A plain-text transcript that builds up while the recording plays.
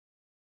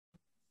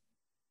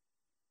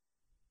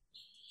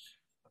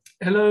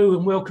Hello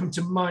and welcome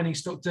to Mining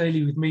Stock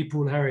Daily with me,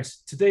 Paul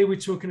Harris. Today we're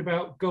talking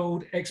about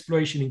gold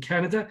exploration in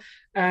Canada,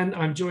 and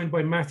I'm joined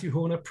by Matthew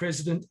Horner,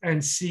 President and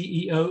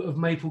CEO of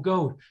Maple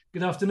Gold.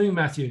 Good afternoon,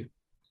 Matthew.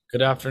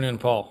 Good afternoon,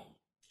 Paul.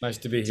 Nice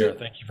to be here. So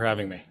Thank you for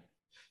having me.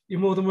 you're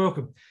more than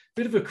welcome.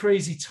 Bit of a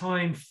crazy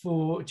time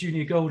for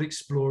junior gold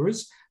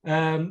explorers.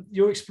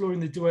 You're exploring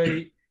the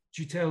Douay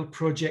Joutel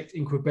project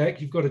in Quebec.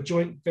 You've got a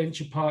joint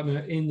venture partner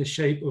in the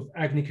shape of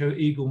Agnico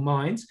Eagle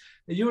Mines.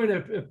 You're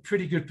in a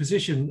pretty good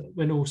position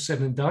when all's said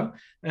and done,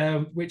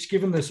 which,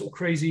 given the sort of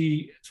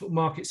crazy sort of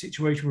market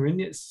situation we're in,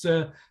 it's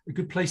a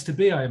good place to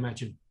be, I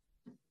imagine.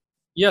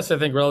 Yes, I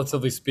think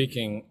relatively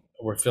speaking,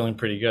 we're feeling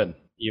pretty good,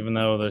 even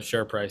though the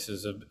share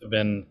prices have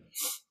been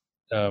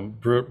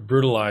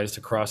brutalized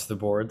across the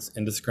boards,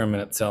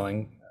 indiscriminate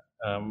selling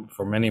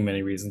for many,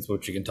 many reasons,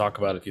 which you can talk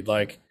about if you'd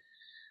like.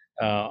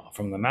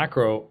 From the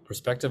macro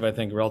perspective, I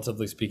think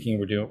relatively speaking,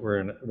 we're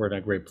in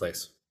a great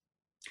place.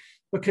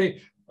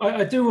 Okay,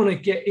 I do want to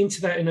get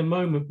into that in a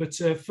moment, but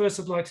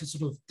first I'd like to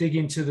sort of dig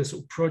into the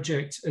sort of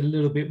project a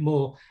little bit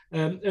more.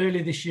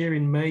 Earlier this year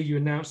in May, you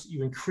announced that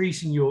you're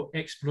increasing your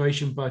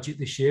exploration budget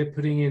this year,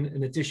 putting in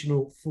an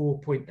additional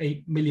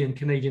 4.8 million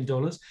Canadian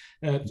dollars.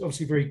 It's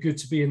obviously very good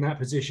to be in that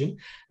position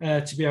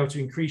to be able to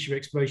increase your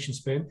exploration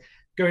spend.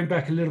 Going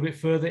back a little bit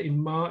further, in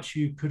March,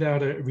 you put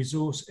out a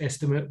resource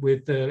estimate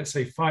with, let's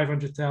say,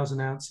 500,000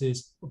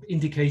 ounces of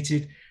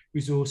indicated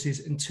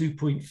resources and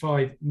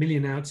 2.5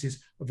 million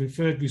ounces of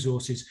inferred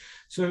resources.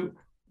 So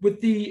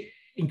with the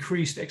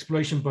increased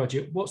exploration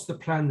budget, what's the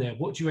plan there?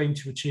 What do you aim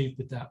to achieve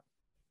with that?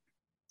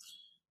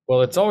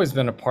 Well, it's always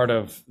been a part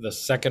of the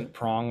second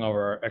prong of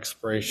our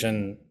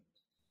exploration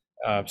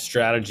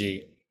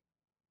strategy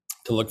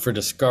to look for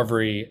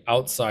discovery,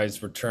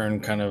 outsized return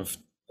kind of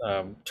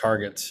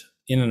targets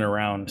in and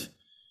around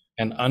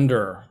and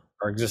under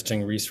our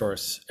existing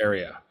resource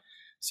area.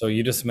 So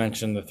you just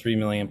mentioned the 3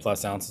 million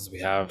plus ounces we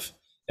have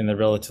in the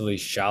relatively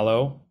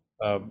shallow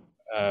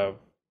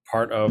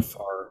part of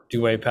our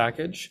Douay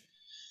package.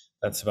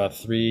 That's about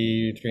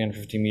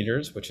 350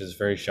 meters, which is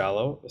very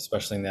shallow,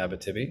 especially in the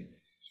Abitibi.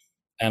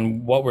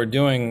 And what we're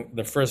doing,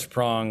 the first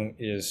prong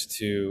is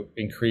to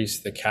increase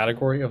the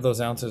category of those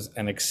ounces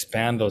and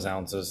expand those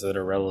ounces that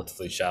are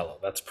relatively shallow.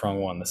 That's prong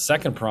one. The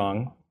second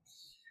prong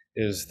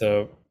is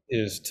to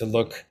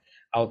look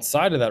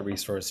outside of that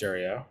resource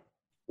area,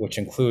 which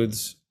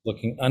includes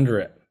looking under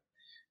it.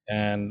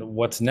 And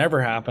what's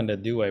never happened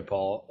at Douay,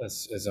 Paul,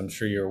 as I'm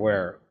sure you're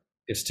aware,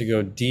 is to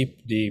go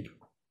deep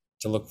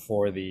to look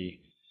for the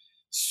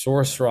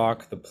source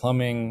rock, the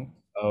plumbing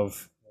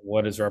of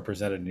what is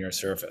represented near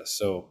surface.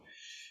 So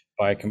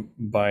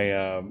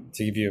to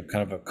give you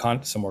kind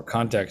of some more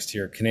context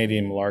here,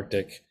 Canadian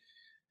Malartic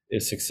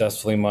is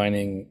successfully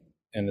mining,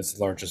 and it's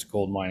the largest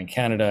gold mine in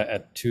Canada,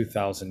 at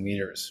 2,000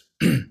 meters.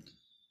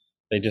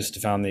 They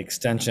just found the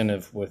extension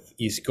with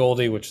East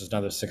Goldie, which is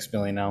another 6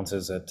 million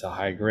ounces at a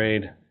high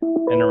grade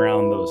and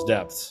around those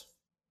depths.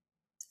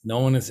 No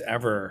one has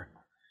ever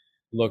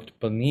looked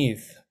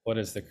beneath what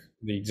is the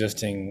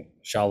existing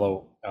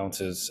shallow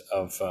ounces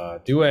of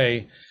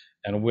Douay.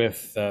 And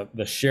with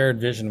the shared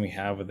vision we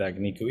have with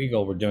Agnico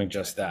Eagle, we're doing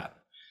just that.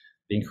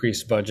 The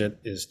increased budget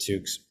is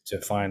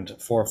to find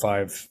 4 or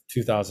 5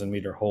 2,000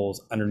 meter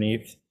holes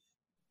underneath,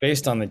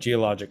 based on the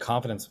geologic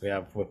confidence we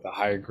have with the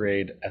higher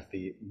grade at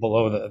the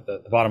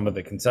bottom of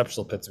the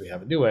conceptual pits we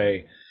have at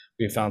Douay.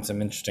 We found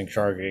some interesting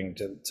targeting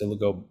to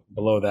go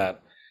below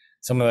that.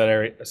 Some of that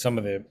area, some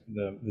of the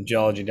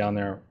geology down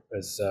there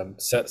is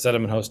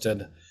sediment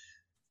hosted,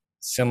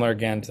 similar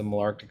again to the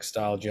Malartic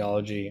style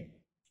geology.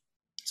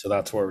 So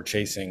that's where we're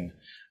chasing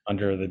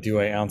under the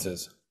Douay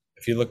ounces.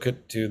 If you look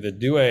to the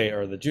Douay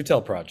or the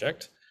Joutel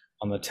project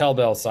on the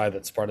Telbel side,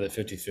 that's part of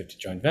the 50-50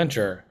 joint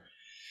venture.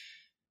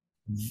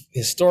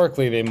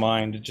 Historically, they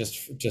mined,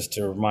 just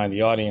to remind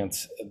the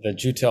audience, the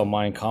Joutel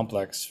mine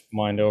complex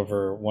mined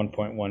over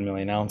 1.1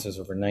 million ounces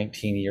over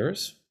 19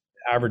 years.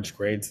 Average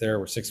grades there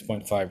were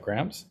 6.5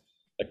 grams.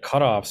 The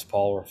cutoffs,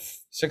 Paul, were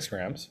 6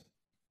 grams.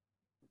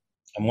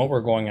 And what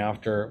we're going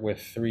after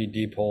with 3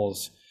 deep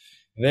holes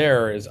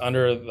there is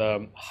under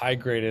the high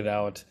graded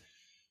out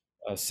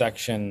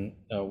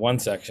one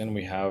section,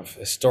 we have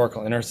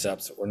historical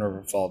intercepts that were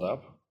never followed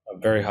up, a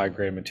very high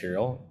grade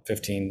material,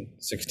 15,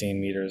 16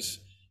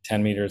 meters,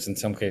 10 meters, in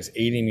some case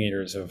 80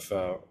 meters of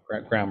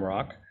gram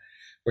rock,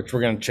 which we're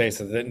going to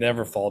chase. It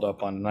never followed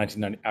up on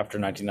after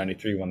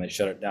 1993 when they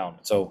shut it down.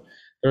 So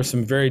there's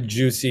some very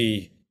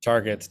juicy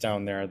targets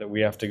down there that we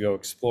have to go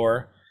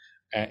explore.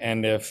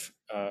 And if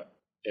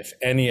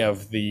any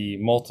of the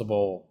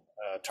multiple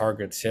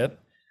targets hit,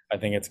 I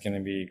think it's going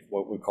to be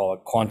what we call a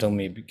quantum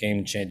leap,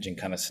 game-changing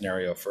kind of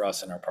scenario for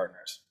us and our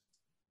partners.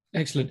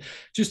 Excellent.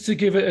 Just to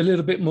give it a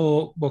little bit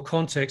more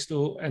context,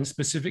 and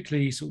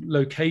specifically sort of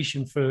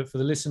location for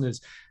the listeners,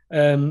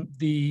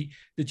 the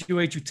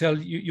Douay Joutel,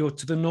 you're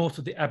to the north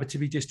of the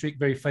Abitibi district,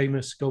 very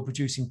famous gold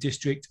producing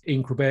district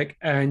in Quebec,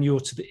 and you're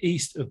to the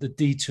east of the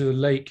Detour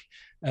Lake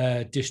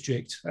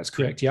district. That's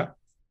correct, yeah?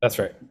 That's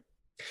right.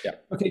 Yeah.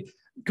 Okay.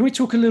 Can we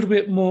talk a little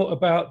bit more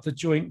about the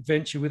joint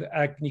venture with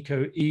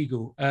Agnico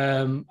Eagle?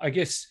 I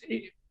guess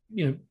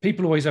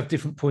people always have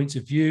different points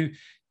of view.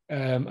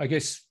 I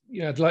guess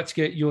I'd like to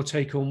get your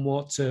take on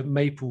what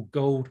Maple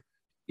Gold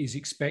is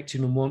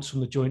expecting and wants from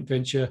the joint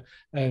venture.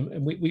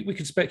 And we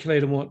could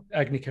speculate on what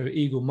Agnico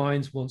Eagle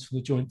Mines wants from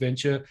the joint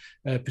venture.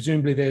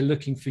 Presumably, they're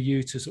looking for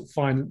you to sort of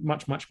find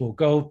much, much more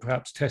gold,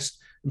 perhaps test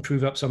and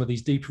prove up some of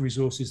these deeper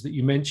resources that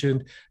you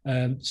mentioned.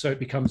 So it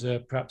becomes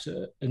perhaps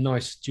a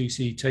nice,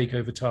 juicy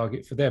takeover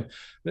target for them.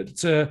 But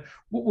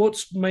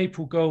what's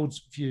Maple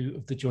Gold's view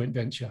of the joint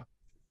venture?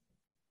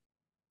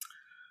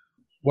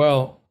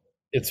 Well,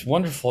 it's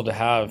wonderful to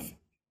have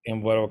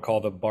in what I would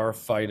call the bar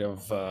fight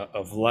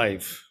of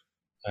life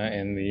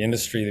in the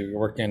industry that we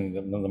work in,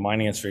 the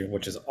mining industry,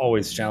 which is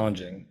always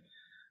challenging,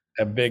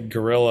 a big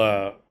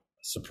gorilla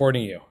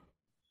supporting you.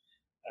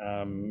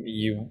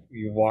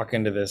 You walk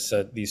into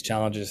these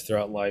challenges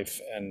throughout life,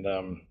 and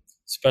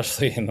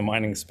especially in the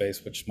mining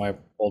space, which my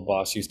old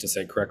boss used to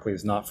say correctly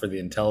is not for the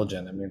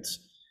intelligent. I mean,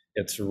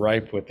 it's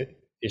ripe with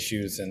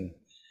issues.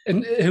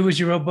 And who was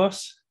your old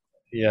boss?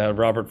 Yeah,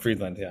 Robert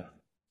Friedland. Yeah.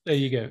 There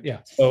you go. Yeah.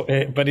 So,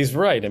 but he's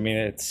right. I mean,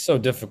 it's so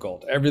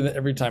difficult.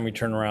 Every time you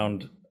turn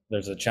around,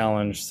 there's a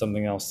challenge,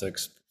 something else to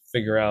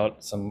figure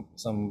out,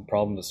 some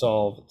problem to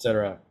solve,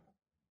 etc.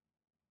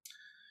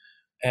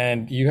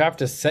 And you have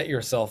to set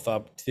yourself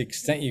up to the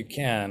extent you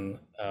can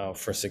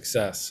for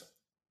success.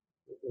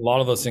 A lot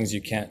of those things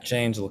you can't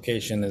change.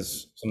 Location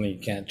is something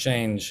you can't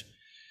change,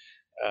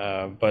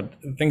 but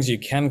things you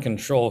can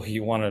control,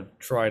 you want to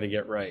try to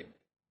get right.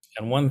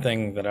 And one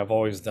thing that I've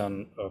always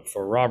done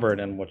for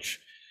Robert, and which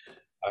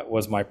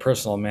was my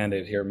personal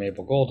mandate here at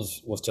Maple Gold,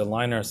 was to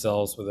align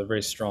ourselves with a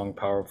very strong,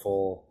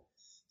 powerful,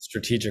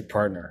 strategic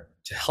partner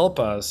to help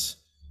us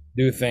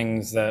do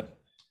things that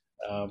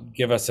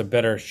give us a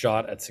better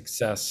shot at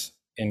success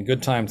in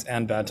good times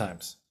and bad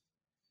times.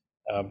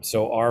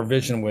 So our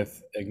vision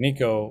with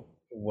Agnico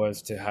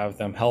was to have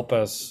them help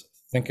us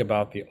think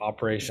about the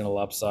operational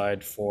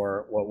upside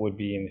for what would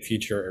be in the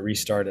future a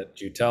restart at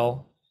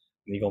Joutel,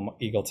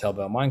 Eagle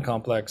Tailback Mine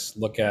Complex,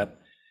 look at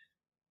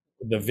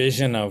the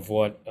vision of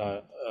what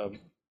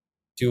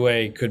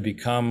Douay could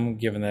become,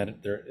 given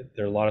that there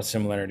are a lot of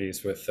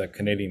similarities with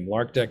Canadian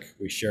Malartic.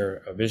 We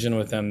share a vision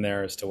with them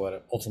there as to what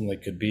it ultimately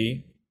could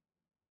be.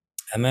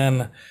 And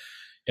then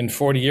in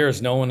 40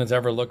 years, no one has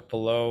ever looked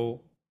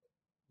below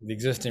the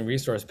existing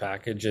resource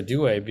package at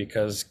Douay,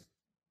 because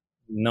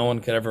no one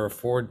could ever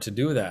afford to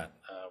do that.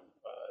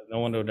 No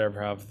one would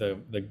ever have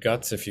the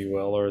guts, if you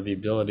will, or the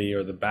ability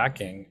or the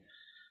backing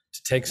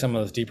to take some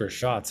of those deeper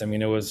shots. I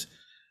mean, it was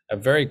a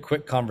very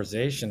quick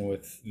conversation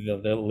with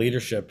the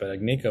leadership at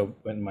Agnico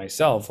and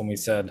myself when we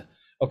said,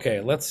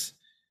 okay, let's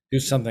do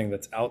something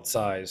that's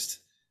outsized,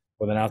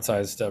 with an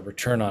outsized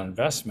return on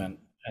investment,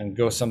 and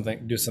do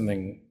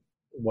something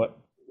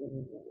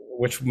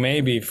which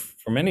may be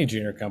for many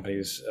junior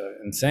companies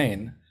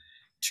insane,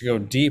 to go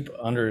deep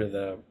under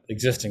the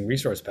existing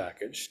resource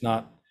package,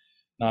 not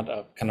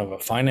a kind of a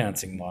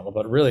financing model,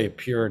 but really a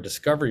pure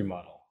discovery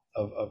model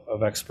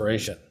of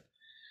exploration.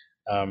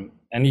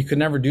 And you could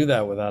never do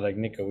that without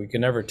Agnico. We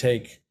could never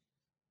take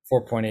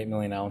 4.8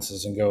 million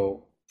ounces and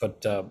go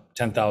put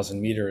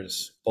 10,000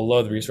 meters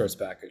below the resource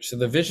package. So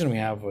the vision we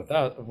have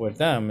with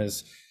them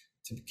is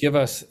to give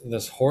us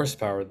this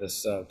horsepower,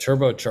 this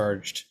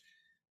turbocharged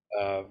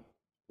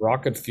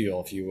rocket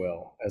fuel, if you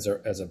will,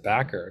 as a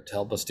backer, to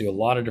help us do a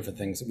lot of different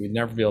things that we'd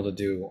never be able to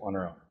do on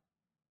our own.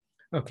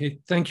 Okay,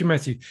 thank you,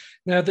 Matthew.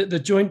 Now, the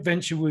joint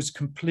venture was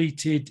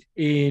completed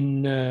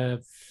in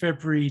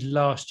February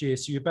last year,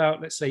 so you're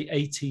about, let's say,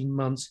 18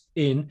 months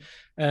in.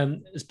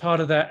 As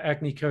part of that,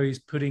 Agnico is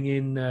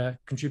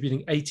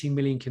contributing 18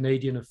 million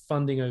Canadian of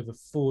funding over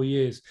 4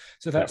 years.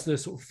 So that's the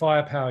sort of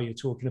firepower you're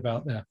talking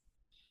about there.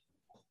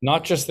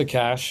 Not just the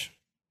cash,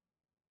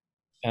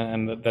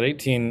 and that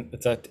 18,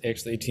 it's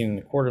actually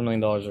 $18.25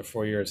 million over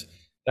 4 years.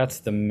 That's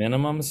the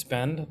minimum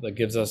spend that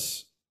gives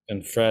us,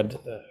 and Fred,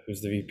 who's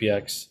the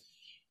VPX,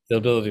 the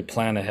ability to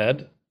plan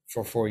ahead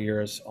for 4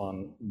 years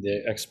on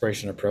the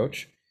exploration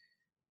approach.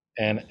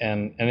 And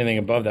anything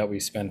above that, we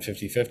spend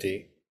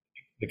 50-50.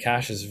 The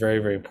cash is very,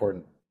 very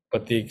important.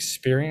 But the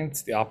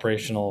experience, the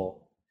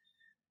operational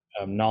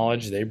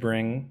knowledge they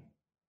bring,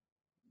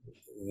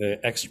 the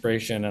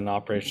exploration and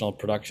operational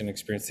production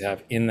experience they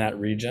have in that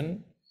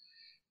region,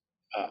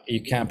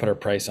 you can't put a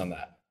price on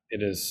that.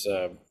 It is,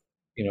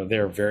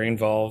 they're very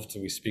involved.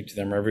 We speak to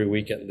them every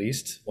week, at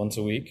least once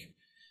a week,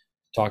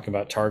 talking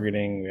about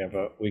targeting. We have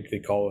a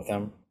weekly call with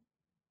them,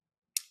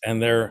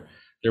 and their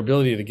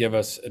ability to give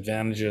us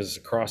advantages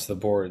across the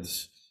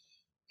boards.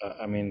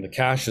 I mean, the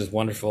cash is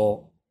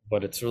wonderful,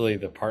 but it's really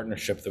the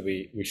partnership that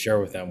we share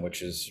with them,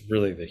 which is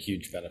really the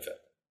huge benefit.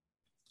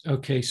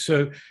 Okay,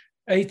 so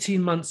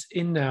 18 months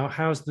in now,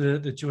 how's the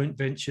joint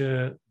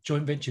venture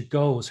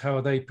goals? How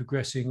are they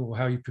progressing, or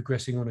how are you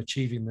progressing on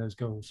achieving those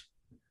goals?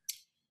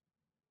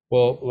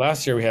 Well,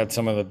 last year we had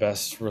some of the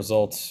best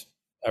results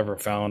ever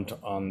found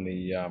on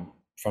the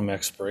from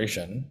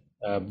exploration.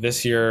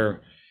 This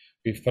year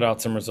we've put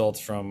out some results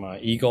from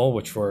Eagle,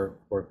 which were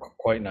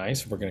quite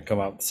nice. We're going to come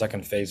out with the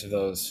second phase of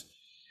those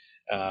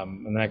the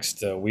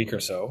next week or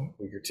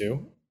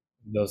two.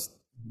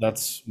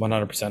 that's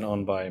 100%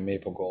 owned by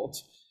Maple Gold.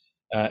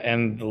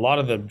 And a lot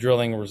of the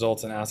drilling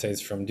results and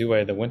assays from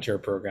Douay, the winter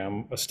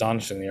program,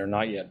 astonishingly, are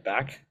not yet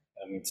back.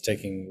 I mean, it's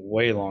taking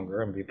way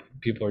longer, and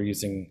people are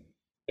using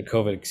the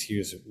COVID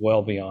excuse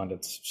well beyond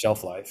its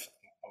shelf life,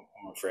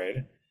 I'm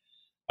afraid.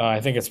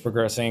 I think it's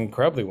progressing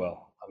incredibly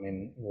well. I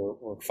mean,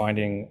 we're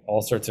finding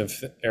all sorts of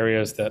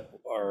areas that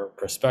are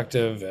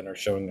prospective and are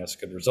showing us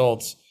good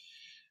results.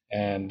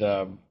 And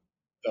on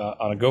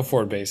a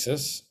go-forward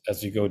basis,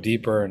 as we go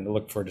deeper and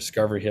look for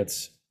discovery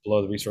hits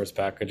below the resource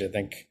package, I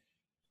think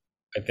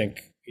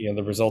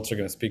the results are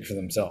going to speak for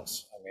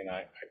themselves. I mean,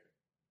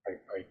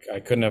 I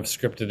couldn't have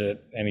scripted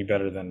it any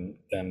better than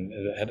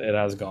it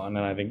has gone,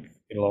 and I think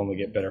it'll only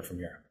get better from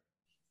here.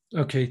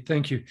 Okay,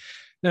 thank you.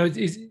 Now,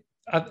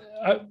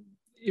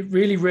 it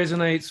really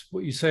resonates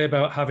what you say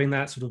about having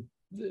that sort of,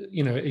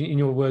 in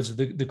your words,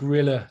 the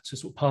gorilla to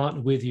sort of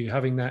partner with you,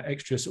 having that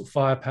extra sort of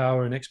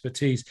firepower and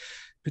expertise,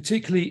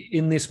 particularly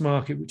in this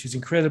market, which is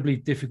incredibly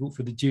difficult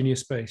for the junior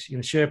space.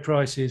 Share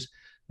prices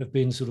have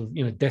been sort of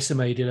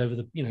decimated over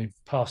the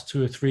past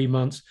 2 or 3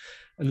 months.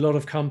 A lot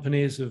of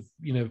companies have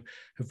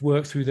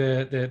worked through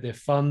their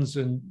funds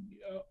and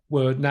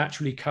were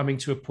naturally coming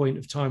to a point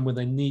of time when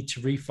they need to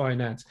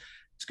refinance.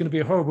 It's going to be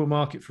a horrible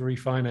market for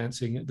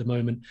refinancing at the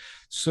moment.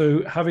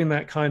 So having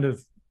that kind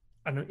of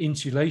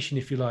insulation,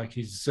 if you like,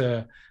 puts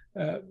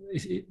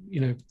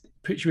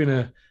you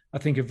in I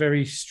think, a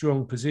very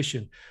strong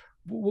position.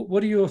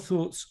 What are your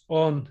thoughts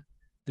on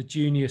the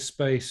junior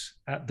space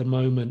at the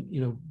moment?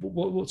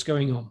 What's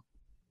going on?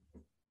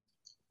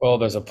 Well,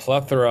 there's a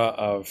plethora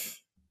of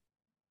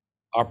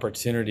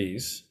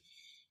opportunities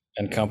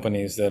and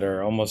companies that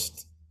are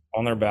almost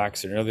on their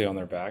backs or nearly on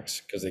their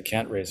backs because they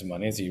can't raise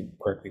money, as you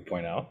correctly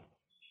point out.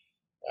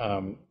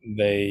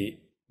 They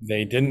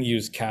didn't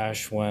use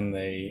cash when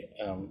they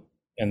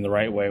in the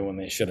right way when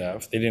they should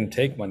have. They didn't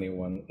take money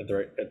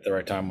at the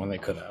right time when they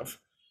could have,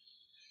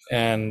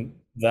 and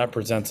that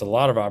presents a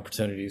lot of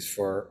opportunities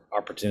for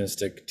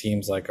opportunistic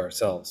teams like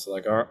ourselves.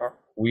 Like I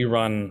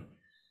run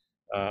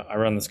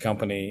this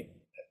company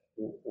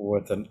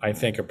with I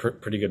think a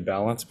pretty good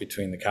balance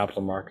between the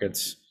capital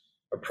markets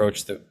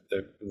approach that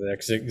the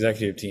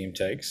executive team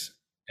takes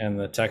and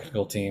the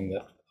technical team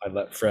that I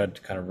let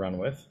Fred kind of run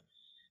with.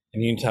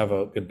 And you need to have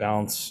a good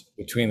balance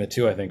between the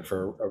two, I think,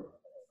 for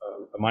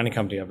a mining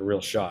company to have a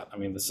real shot. I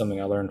mean, this is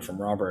something I learned from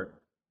Robert.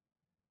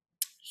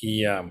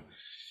 He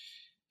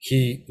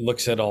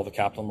looks at all the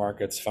capital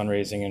markets,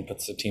 fundraising, and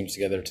puts the teams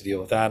together to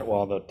deal with that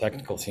while the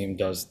technical team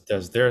does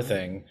their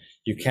thing.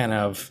 You can't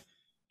have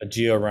a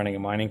geo running a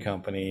mining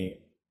company,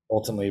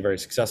 ultimately very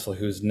successful,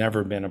 who's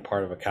never been a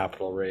part of a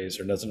capital raise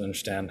or doesn't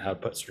understand how to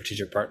put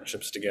strategic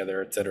partnerships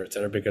together, et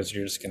cetera, because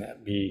you're just going to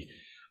be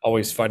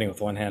always fighting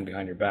with one hand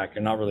behind your back.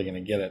 You're not really going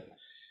to get it.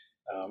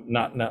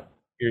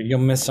 You'll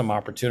miss some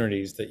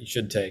opportunities that you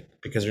should take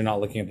because you're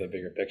not looking at the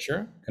bigger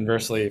picture.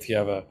 Conversely, if you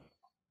have a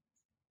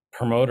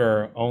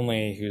promoter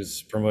only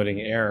who's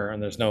promoting air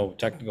and there's no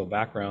technical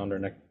background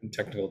or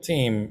technical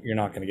team, you're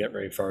not going to get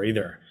very far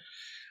either.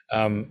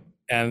 And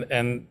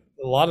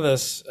a lot of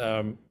this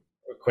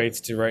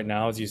equates to right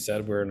now, as you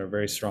said, we're in a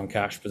very strong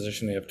cash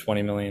position. We have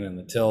 20 million in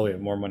the till. We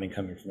have more money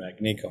coming from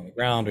Agnico on the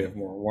ground. We have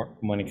more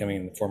money coming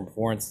in the form of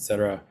warrants, et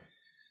cetera.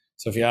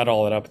 So if you add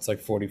all that up, it's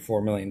like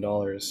 $44 million.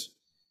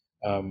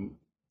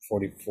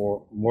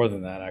 44, more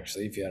than that,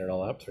 actually, if you add it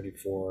all up,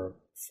 34,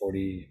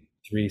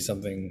 43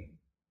 something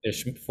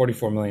ish,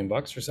 $44 million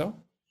bucks or so.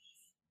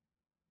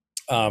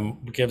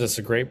 It gives us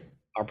a great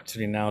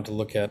opportunity now to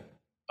look at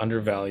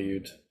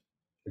undervalued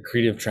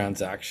accretive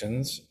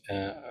transactions,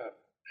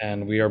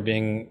 and we are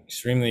being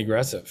extremely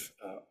aggressive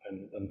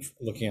and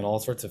looking at all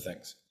sorts of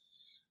things.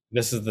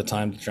 This is the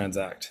time to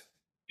transact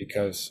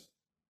because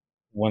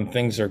when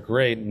things are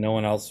great, no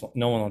one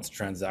wants to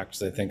transact because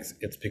they think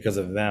it's because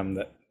of them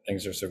that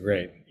things are so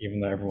great,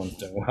 even though everyone's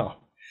doing well.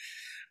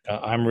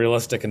 I'm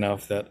realistic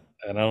enough that,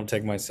 and I don't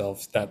take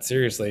myself that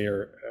seriously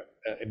or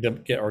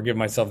give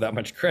myself that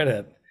much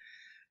credit,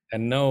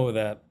 and know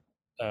that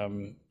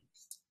in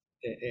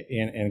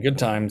good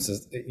times,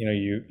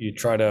 you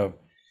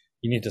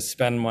need to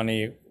spend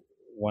money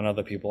when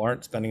other people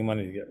aren't spending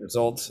money to get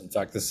results. In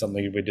fact, this is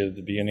something we did at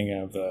the beginning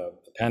of the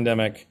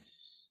pandemic.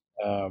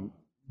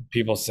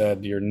 People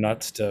said you're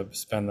nuts to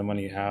spend the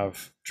money you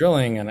have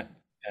drilling,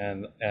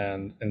 and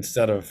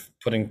instead of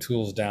putting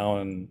tools down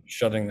and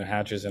shutting the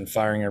hatches and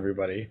firing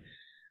everybody,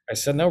 I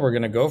said, no, we're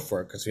going to go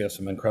for it because we have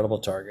some incredible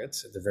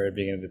targets. At the very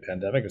beginning of the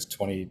pandemic, it's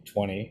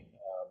 2020,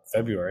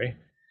 February.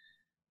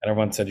 And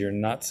everyone said, you're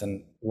nuts.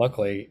 And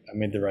luckily, I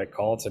made the right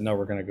call and said, no,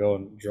 we're going to go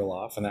and drill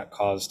off. And that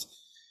caused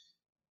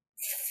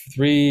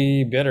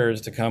 3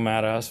 bidders to come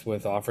at us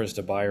with offers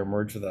to buy or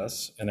merge with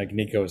us. And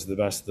Agnico is the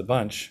best of the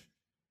bunch.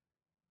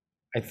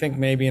 I think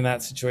maybe in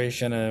that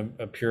situation,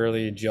 a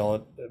purely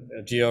geo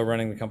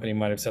running the company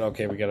might have said,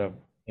 okay, we got to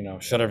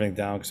shut everything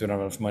down because we don't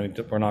have enough money.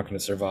 We're not going to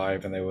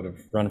survive. And they would have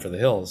run for the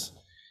hills.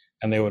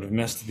 And they would have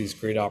missed these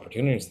great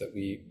opportunities that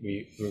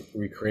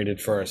we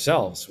created for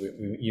ourselves.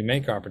 You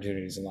make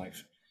opportunities in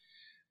life.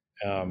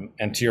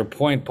 And to your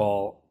point,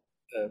 Paul,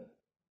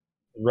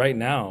 right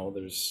now,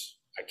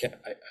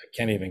 I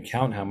can't even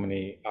count how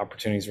many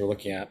opportunities we're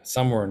looking at.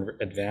 Some we're in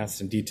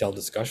advanced and detailed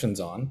discussions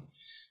on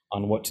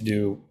what to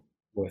do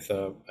with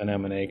an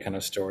M&A kind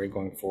of story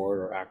going forward,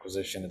 or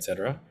acquisition, et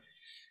cetera.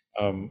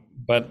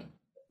 But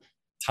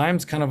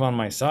time's kind of on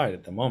my side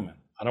at the moment.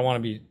 I don't want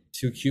to be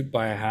too cute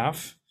by a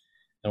half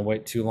and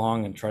wait too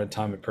long and try to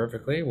time it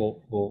perfectly.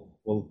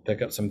 We'll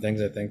pick up some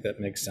things I think that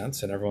make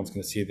sense, and everyone's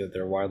going to see that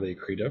they're widely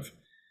accretive.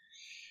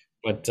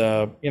 But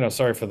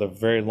sorry for the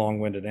very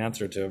long-winded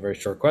answer to a very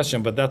short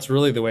question, but that's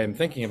really the way I'm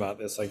thinking about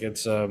this. Like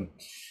it's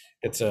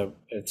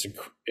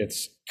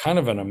kind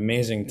of an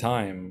amazing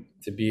time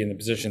to be in the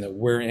position that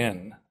we're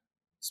in,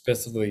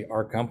 specifically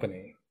our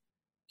company,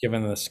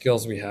 given the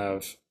skills we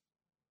have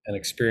and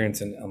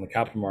experience on the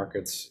capital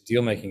markets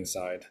deal-making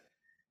side.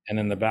 And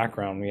in the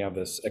background, we have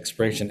this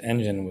exploration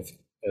engine with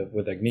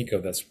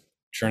Agnico that's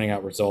churning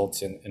out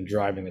results and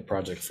driving the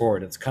project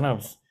forward. It's kind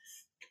of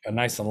a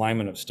nice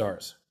alignment of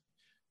stars.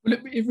 Well,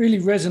 it really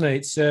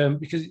resonates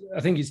because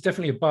I think it's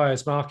definitely a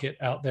buyer's market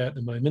out there at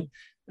the moment.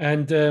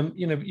 And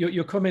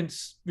your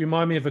comments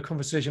remind me of a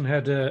conversation I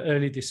had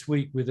early this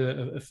week with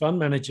a fund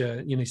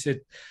manager. He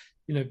said,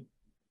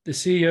 the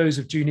CEOs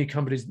of junior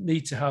companies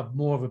need to have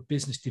more of a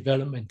business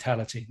development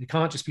mentality. They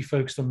can't just be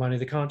focused on money.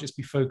 They can't just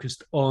be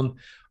focused on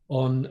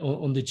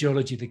the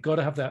geology. They've got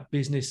to have that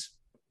business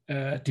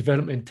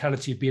development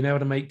mentality of being able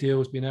to make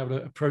deals, being able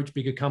to approach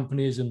bigger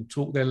companies and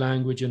talk their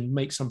language and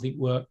make something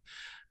work.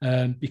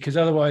 Because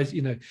otherwise,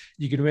 you're going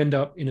to end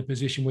up in a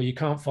position where you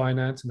can't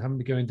finance and having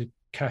to go into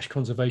cash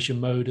conservation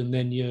mode, and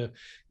then you're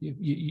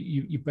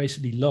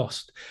basically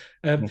lost.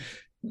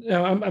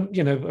 Now,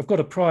 I've got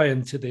to pry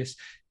into this.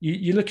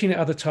 You're looking at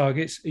other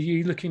targets. Are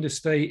you looking to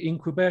stay in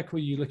Quebec, or are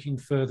you looking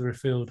further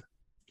afield?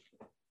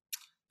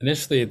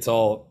 Initially, it's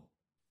all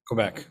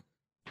Quebec,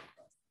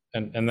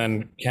 and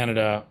then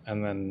Canada,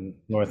 and then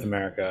North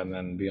America, and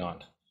then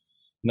beyond.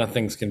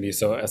 Nothing's can be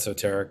so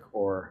esoteric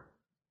or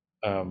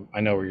I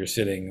know where you're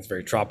sitting. It's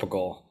very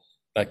tropical.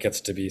 That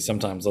gets to be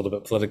sometimes a little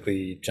bit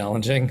politically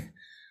challenging.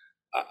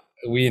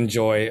 We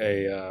enjoy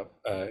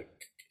a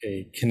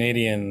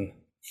Canadian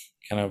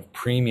kind of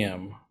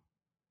premium,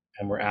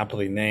 and we're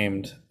aptly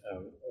named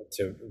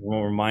to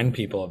remind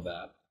people of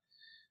that.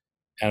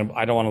 And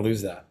I don't want to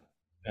lose that.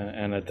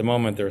 And at the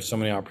moment, there are so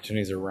many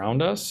opportunities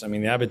around us. I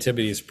mean, the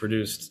Abitibi has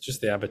produced,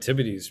 just the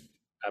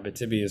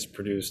Abitibi has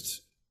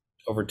produced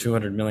over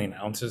 200 million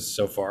ounces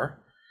so far.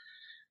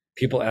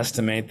 People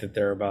estimate that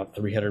there are about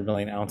 300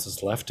 million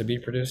ounces left to be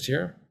produced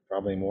here,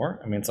 probably more.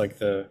 I mean, it's like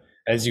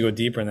as you go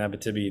deeper in the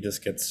Abitibi, it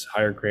just gets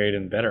higher grade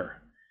and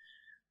better.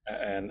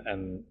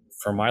 And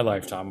for my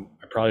lifetime,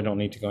 I probably don't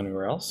need to go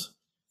anywhere else.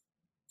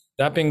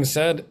 That being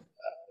said,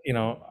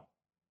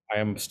 I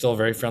am still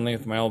very friendly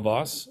with my old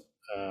boss.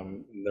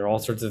 There are all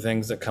sorts of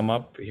things that come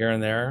up here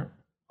and there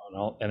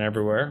and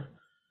everywhere,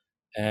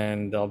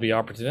 and I'll be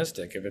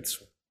opportunistic. If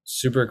it's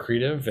super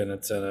accretive and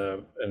it's in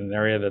an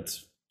area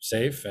that's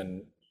safe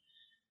and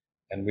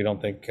we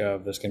don't think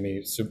there's going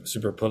to be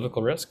super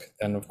political risk,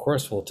 then of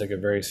course we'll take a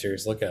very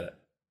serious look at it,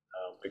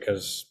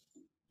 because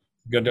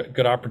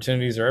good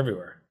opportunities are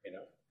everywhere.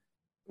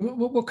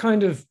 What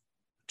kind of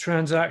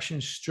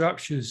transaction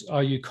structures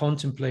are you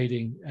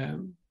contemplating?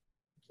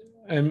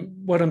 And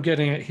what I'm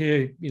getting at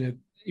here,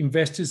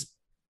 investors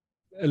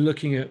are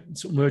looking at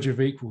sort of merger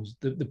of equals.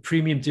 The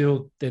premium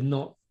deal they're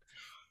not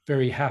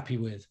very happy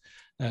with.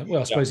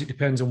 I suppose it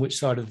depends on which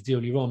side of the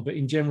deal you're on, but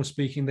in general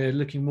speaking, they're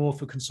looking more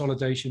for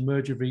consolidation,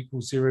 merger of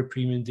equals, zero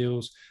premium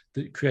deals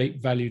that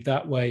create value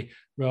that way,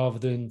 rather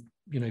than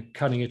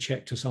cutting a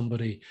check to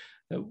somebody.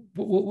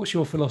 What's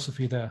your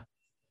philosophy there?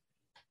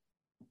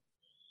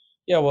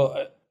 Yeah,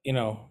 well,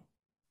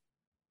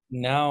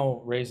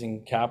 now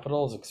raising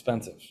capital is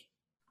expensive,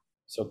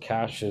 so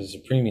cash is a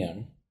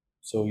premium.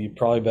 So you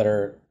probably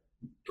better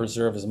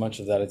preserve as much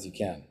of that as you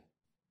can.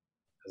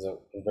 As a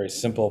very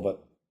simple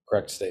but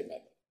correct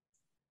statement.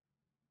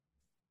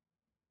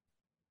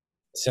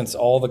 Since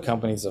all the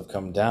companies have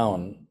come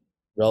down,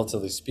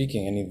 relatively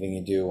speaking, anything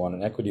you do on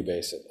an equity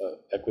basis,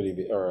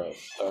 or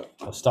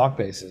a stock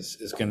basis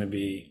is going to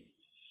be,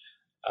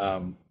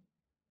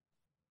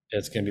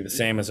 it's going to be the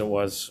same as it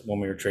was when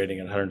we were trading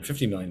at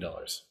 $150 million.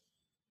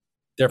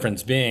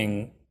 Difference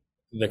being,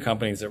 the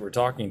companies that we're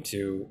talking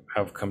to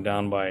have come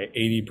down by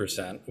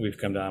 80%. We've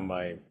come down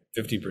by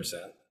 50%,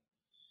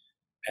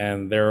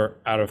 and they're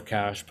out of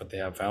cash, but they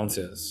have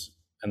ounces,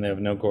 and they have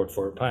no go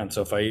forward plan.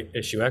 So if I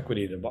issue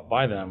equity to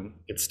buy them,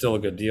 it's still a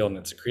good deal and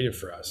it's accretive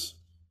for us.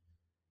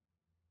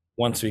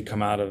 Once we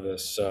come out of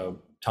this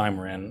time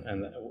we're in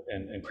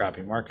and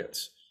crappy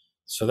markets.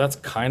 So that's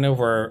kind of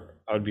where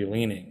I would be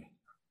leaning,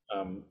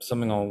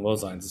 something along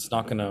those lines. It's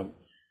not going to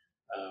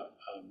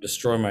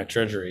destroy my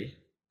treasury,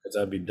 because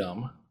that'd be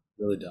dumb,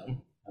 really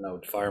dumb, and I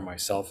would fire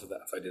myself for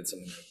that if I did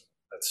something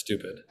that's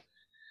stupid.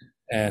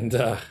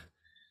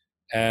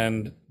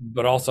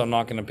 But also I'm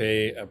not going to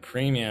pay a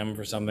premium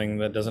for something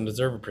that doesn't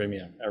deserve a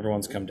premium.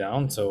 Everyone's come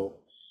down, so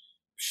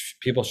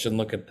people shouldn't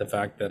look at the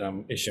fact that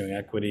I'm issuing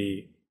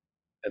equity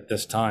at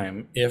this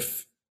time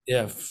if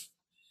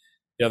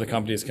the other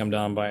companies come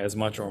down by as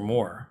much or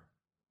more.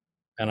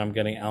 and I'm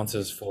getting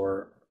ounces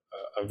for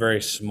a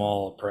very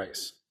small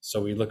price. So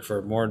we look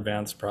for more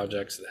advanced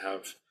projects that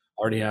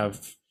already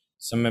have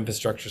some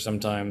infrastructure,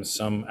 sometimes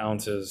some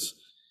ounces,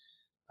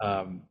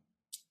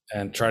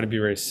 and try to be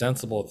very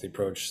sensible with the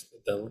approach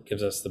that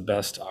gives us the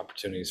best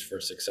opportunities for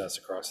success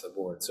across the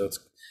board. So it's,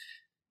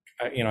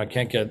 I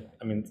can't get,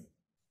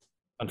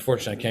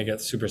 unfortunately, I can't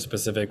get super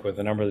specific with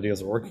the number of the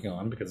deals we're working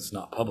on because it's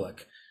not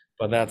public,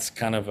 but that's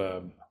kind of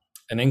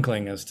an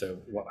inkling as to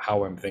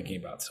how I'm thinking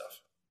about stuff.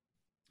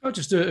 I'll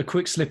just do a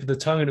quick slip of the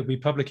tongue and it'll be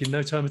public in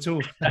no time at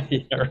all.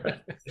 Yeah, right.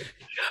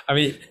 I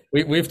mean,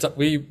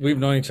 we've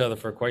known each other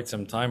for quite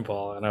some time,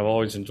 Paul, and I've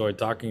always enjoyed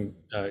talking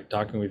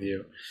with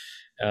you.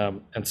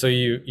 And so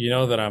you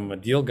know that I'm a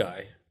deal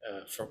guy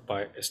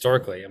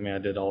historically. I mean, I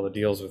did all the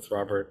deals with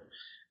Robert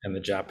and the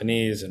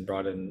Japanese and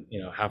brought in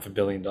 $500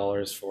 million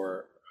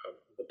for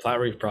the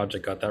Platreef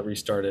project, got that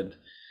restarted.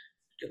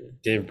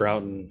 Dave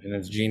Broughton and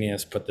his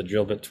genius put the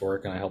drill bit to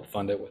work, and I helped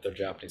fund it with their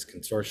Japanese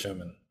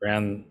consortium and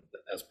ran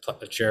as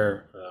the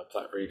chair,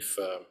 Platreef,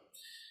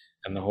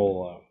 and the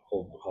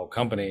whole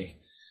company,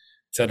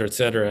 et cetera, et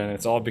cetera. And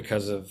it's all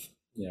because of,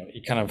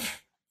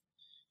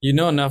 you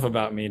know enough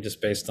about me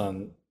just based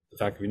on the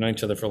fact that we've known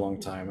each other for a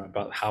long time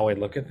about how I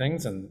look at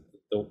things and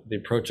the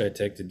approach I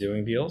take to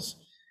doing deals.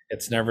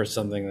 It's never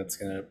something that's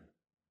going to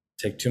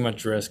take too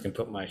much risk and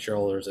put my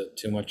shareholders at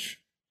too much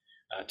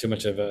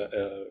of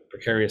a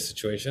precarious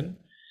situation.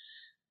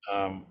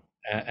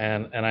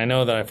 And I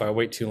know that if I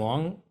wait too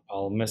long,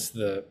 I'll miss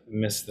the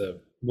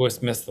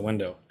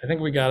window. I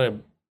think we got a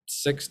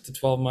 6 to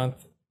 12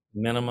 month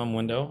minimum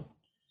window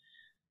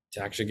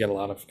to actually get a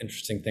lot of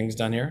interesting things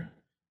done here.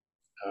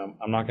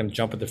 I'm not going to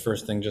jump at the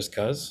first thing just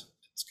because.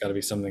 It's got to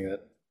be something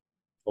that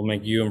will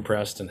make you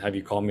impressed and have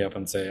you call me up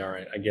and say, all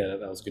right, I get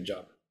it. That was a good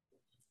job.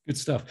 Good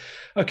stuff.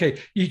 Okay,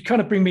 you kind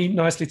of bring me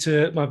nicely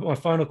to my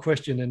final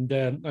question.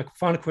 And my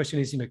final question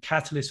is,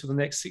 catalyst for the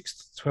next 6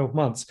 to 12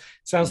 months. It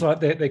sounds like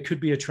there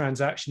could be a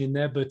transaction in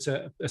there, but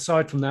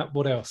aside from that,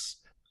 what else?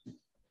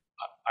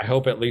 I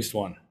hope at least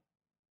one.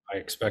 I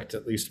expect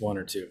at least one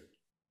or two.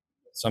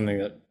 Something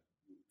that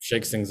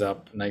shakes things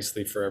up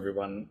nicely for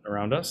everyone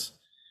around us.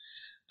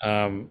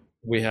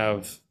 We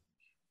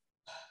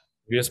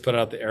just put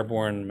out the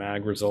airborne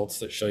mag results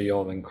that show you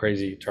all the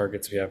crazy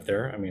targets we have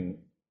there. I mean,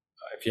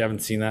 if you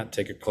haven't seen that,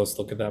 take a close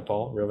look at that,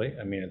 Paul, really.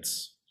 I mean,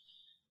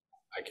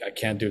 I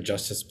can't do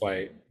justice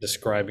by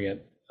describing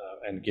it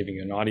and giving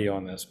you an audio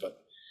on this,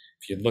 but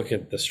if you look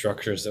at the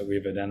structures that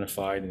we've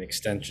identified and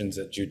extensions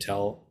at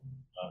Jutel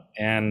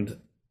and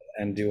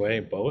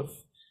Douay both,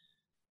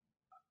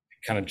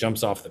 it kind of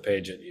jumps off the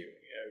page at you.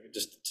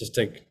 Just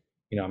take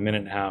a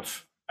minute and a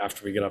half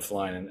after we get off the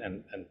line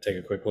and take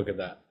a quick look at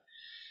that.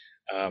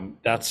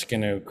 That's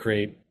going to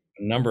create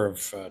a number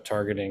of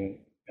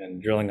targeting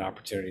and drilling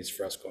opportunities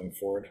for us going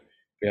forward.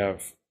 We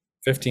have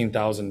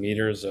 15,000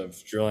 meters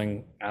of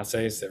drilling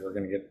assays that we're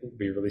going to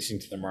be releasing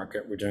to the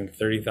market. We're doing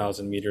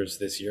 30,000 meters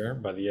this year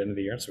by the end of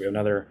the year. So we have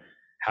another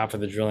half of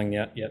the drilling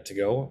yet to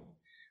go.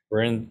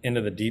 We're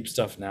into the deep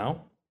stuff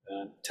now,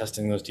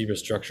 testing those deeper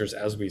structures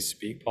as we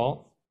speak,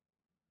 Paul.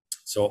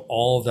 So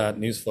all of that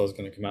news flow is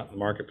going to come out in the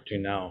market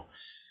between now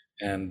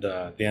and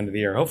the end of the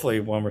year. Hopefully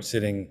when we're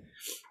sitting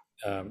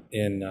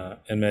in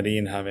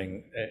Medellin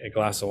having a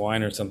glass of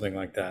wine or something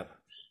like that,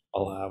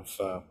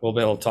 we'll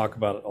be able to talk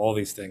about all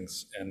these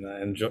things and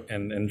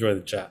enjoy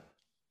the chat.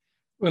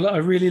 Well, I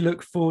really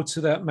look forward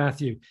to that,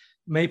 Matthew.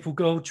 Maple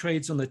Gold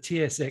trades on the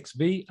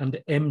TSXV under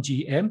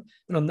MGM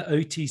and on the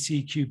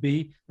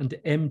OTCQB under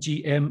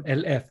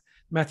MGMLF.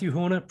 Matthew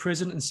Horner,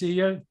 President and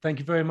CEO, thank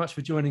you very much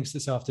for joining us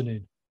this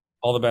afternoon.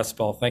 All the best,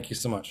 Paul. Thank you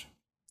so much.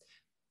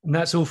 And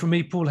that's all from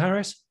me, Paul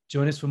Harris.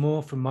 Join us for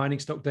more from Mining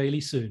Stock Daily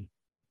soon.